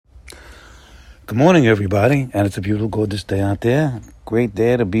Good morning, everybody, and it's a beautiful, gorgeous day out there. Great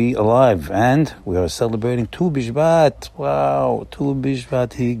day to be alive, and we are celebrating Tu B'Shvat. Wow, Tu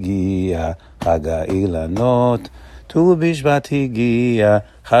B'Shvat higia, Chag HaIlanot. Tu B'Shvat higia,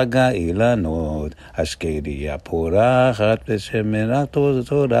 Chag HaIlanot. Ashkeria porachat, v'shemena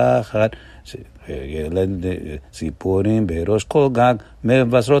torachat. Ziporim berosh kol gag,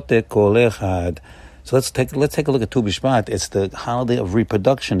 mevasrote kol echad. So let's take a look at Tu B'Shvat. It's the holiday of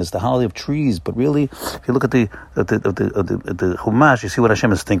reproduction. It's the holiday of trees. But really, if you look at the Chumash, you see what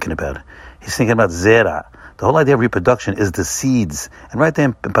Hashem is thinking about. He's thinking about Zera. The whole idea of reproduction is the seeds. And right there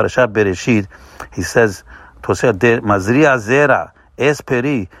in Parashat Bereshit, he says, Mazriya Zera, Es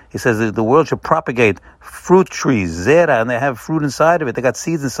Peri. He says that the world should propagate fruit trees, Zera, and they have fruit inside of it. They got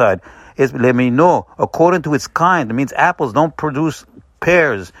seeds inside. Es Lemino, according to its kind. It means apples don't produce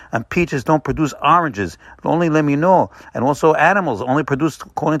pears, and peaches don't produce oranges. Only let me know. And also animals only produce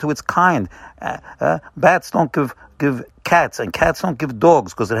according to its kind. Bats don't give cats, and cats don't give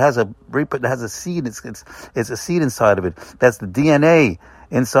dogs because it has a seed. It's a seed inside of it. That's the DNA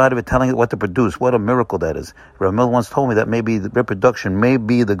inside of it telling it what to produce. What a miracle that is. Ramil once told me that maybe the reproduction may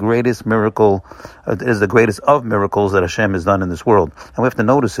be the greatest miracle, it is the greatest of miracles that Hashem has done in this world. And we have to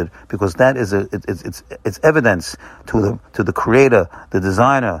notice it because that is it's evidence to the creator, the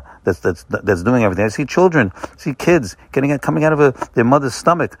designer that's doing everything. I see children, kids coming out of their mother's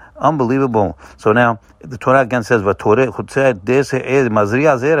stomach. Unbelievable. So now the Torah again says, it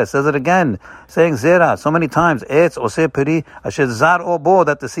says it again, saying Zera so many times, Etz Oseh Peri Asher Zar Obo,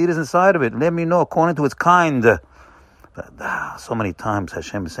 that the seed is inside of it. Let me know according to its kind. So many times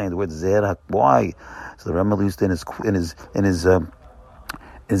Hashem is saying the word Zera. Why? So the Rambam used in his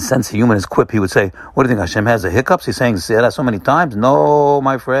sense of humor, his quip, he would say, "What do you think? Hashem has the hiccups? He's saying Zera so many times." No,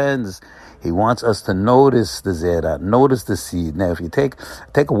 my friends. He wants us to notice the zera, notice the seed. Now, if you take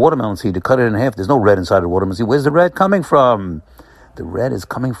a watermelon seed, you cut it in half, there's no red inside the watermelon seed. Where's the red coming from? The red is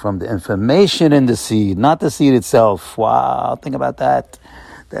coming from the information in the seed, not the seed itself. Wow, think about that.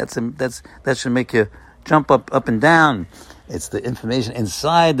 That should make you jump up and down. It's the information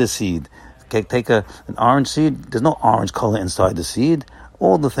inside the seed. Take an orange seed, there's no orange color inside the seed.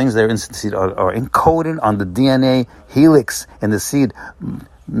 All the things that are in the seed are encoded on the DNA helix in the seed.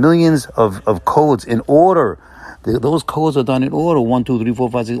 Millions of codes in order. Those codes are done in order. 1, 2, 3, 4,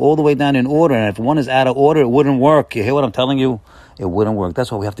 5, 6, all the way down in order. And if one is out of order, it wouldn't work. You hear what I'm telling you? It wouldn't work. That's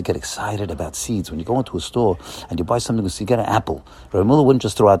why we have to get excited about seeds. When you go into a store and you buy something, you get an apple. Rabbi Miller wouldn't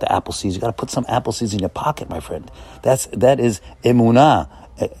just throw out the apple seeds. You got to put some apple seeds in your pocket, my friend. That is emunah.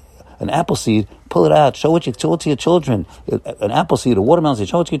 An apple seed, pull it out, show it to your children. An apple seed, a watermelon seed,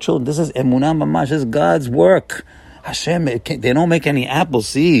 show it to your children. This is emunah mamash. This is God's work. Hashem, they don't make any apple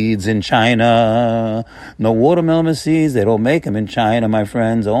seeds in China. No watermelon seeds, they don't make them in China, my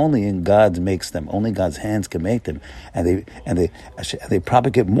friends. Only in God makes them. Only God's hands can make them. And they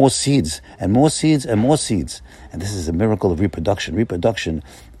propagate more seeds, and more seeds, and more seeds. And this is a miracle of reproduction. Reproduction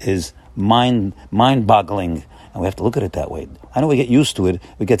is mind-boggling. And we have to look at it that way. I know we get used to it.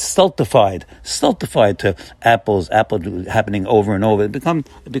 We get stultified to apple happening over and over. It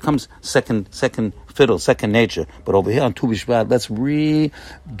becomes second fiddle, second nature. But over here on Tu B'Shvat, let's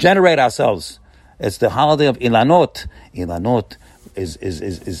regenerate ourselves. It's the holiday of Ilanot. Ilanot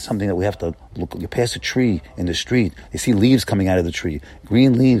is something that we have to look. You pass a tree in the street, you see leaves coming out of the tree,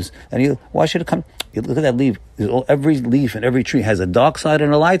 green leaves, and why should it come? You look at that leaf. Every leaf and every tree has a dark side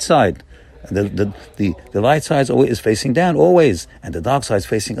and a light side. The light side is facing down always, and the dark side is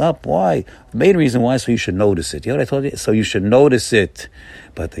facing up. Why? The main reason why, so you should notice it. You know what I told you? So you should notice it.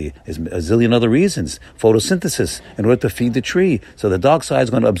 But there's a zillion other reasons. Photosynthesis, in order to feed the tree. So the dark side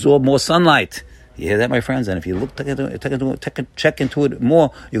is going to absorb more sunlight. You hear that, my friends? And if you check into it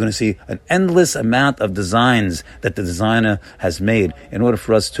more, you're going to see an endless amount of designs that the designer has made in order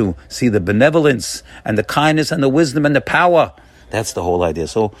for us to see the benevolence and the kindness and the wisdom and the power. That's the whole idea.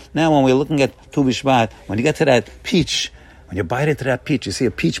 So now when we're looking at Tu B'Shvat, when you get to that peach, when you bite into that peach, you see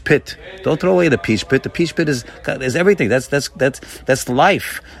a peach pit. Don't throw away the peach pit. The peach pit is everything. That's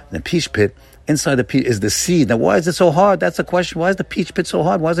life. The peach pit, inside the peach is the seed. Now, why is it so hard? That's the question. Why is the peach pit so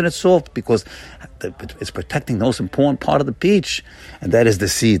hard? Why isn't it soft? Because it's protecting the most important part of the peach, and that is the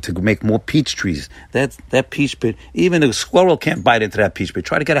seed to make more peach trees. That peach pit, even a squirrel can't bite into that peach pit.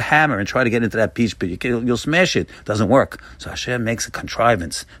 Try to get a hammer and try to get into that peach pit. You'll smash it. Doesn't work. So Hashem makes a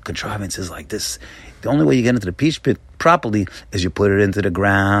contrivance. Contrivance is like this. The only way you get into the peach pit properly is you put it into the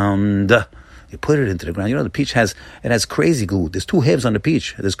ground. You put it into the ground. You know, the peach has crazy glue. There's two halves on the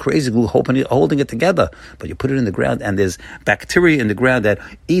peach. There's crazy glue holding it together. But you put it in the ground, and there's bacteria in the ground that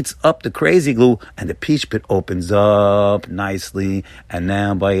eats up the crazy glue, and the peach pit opens up nicely, and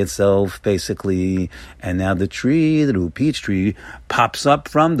now by itself, basically, and now the little peach tree, pops up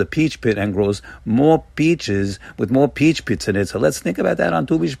from the peach pit and grows more peaches with more peach pits in it. So let's think about that on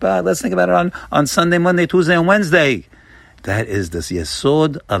Tu B'Shvat. Let's think about it on Sunday, Monday, Tuesday, and Wednesday. That is the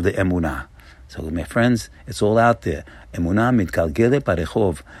yesod of the emunah. So, my friends, it's all out there. Emunah mitkalgelet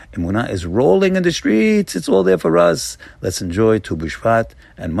barechov. Emunah is rolling in the streets. It's all there for us. Let's enjoy Tu B'Shvat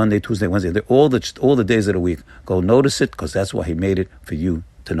and Monday, Tuesday, Wednesday. All the days of the week. Go notice it, because that's why He made it for you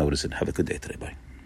to notice it. Have a good day today. Bye.